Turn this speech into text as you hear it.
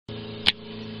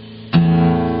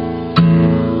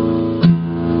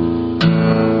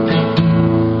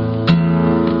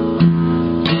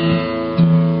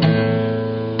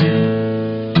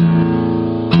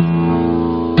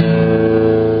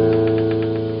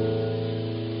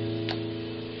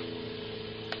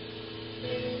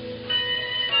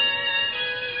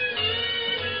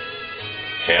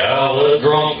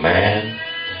drunk man.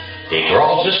 He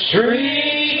crossed the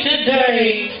street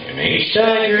today and he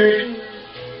staggered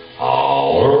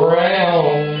all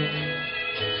around.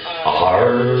 I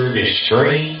heard his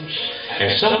screams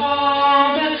and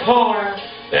saw the car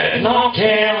that knocked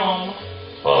him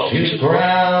to the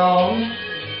ground.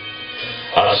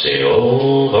 A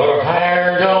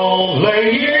silver-haired old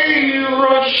lady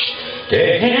rushed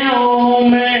to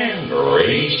him and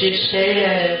raised his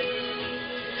head.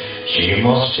 She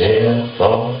must have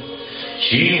thought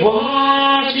she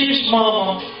was his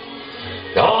mama,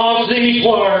 'cause these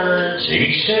words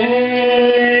he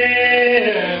said.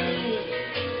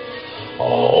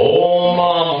 Oh,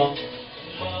 mama,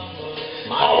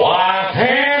 my wife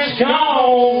has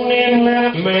gone and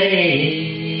left me.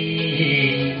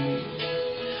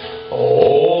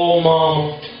 Oh,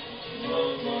 mama,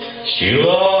 she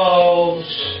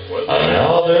loves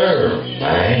another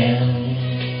man.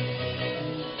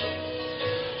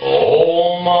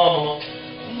 Oh, mama,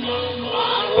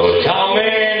 was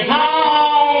coming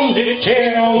home to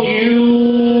tell you.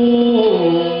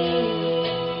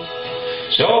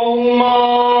 So,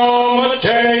 mama,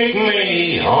 take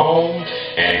me home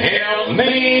and help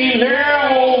me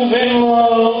live in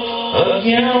love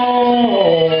again.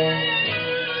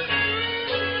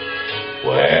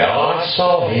 Well, I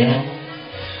saw him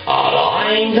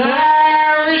lying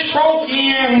there, his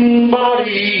broken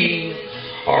body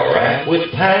racked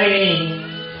with pain.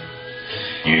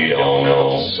 You don't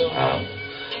know how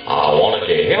I wanted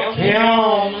to help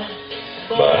him,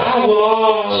 but I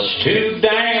was too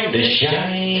damned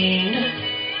ashamed.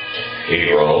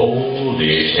 He rolled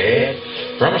his head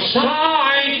from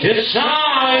side to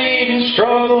side and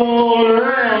struggled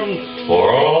around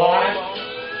for a life.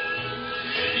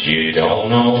 You don't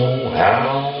know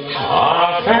how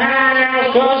I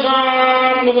found, 'cause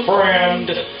I'm the friend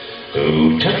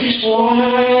who took his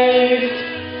wife.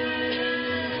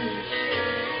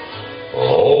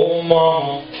 Oh,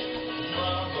 mama,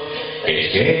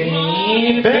 it's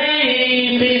getting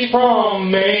babies from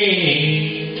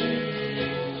me.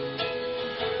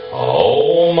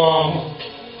 Oh, mama,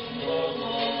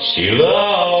 she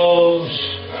loves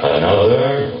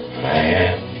another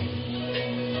man.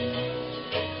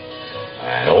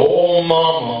 And oh,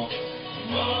 mama,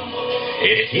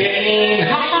 it's getting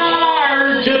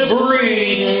hard to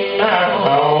breathe now.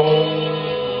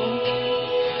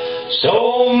 So,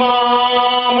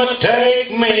 mama,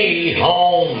 take me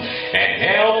home and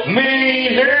help me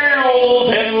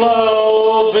live in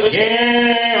love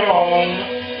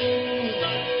again.